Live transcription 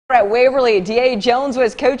At Waverly, D.A. Jones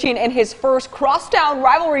was coaching in his first crosstown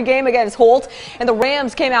rivalry game against Holt, and the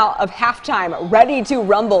Rams came out of halftime ready to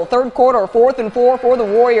rumble. Third quarter, 4th and 4 for the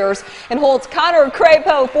Warriors, and Holt's Connor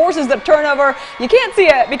Crapo forces the turnover. You can't see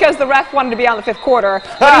it because the ref wanted to be on the 5th quarter,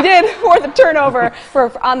 but he did for the turnover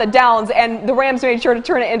on the downs, and the Rams made sure to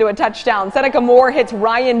turn it into a touchdown. Seneca Moore hits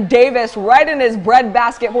Ryan Davis right in his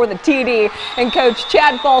breadbasket for the TD, and Coach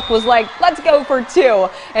Chad Falk was like, let's go for 2,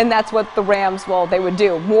 and that's what the Rams, well, they would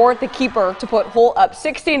do. Moore, the keeper, to put Holt up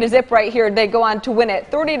 16-0 right here. They go on to win it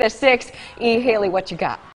 30-6. E. Haley, what you got?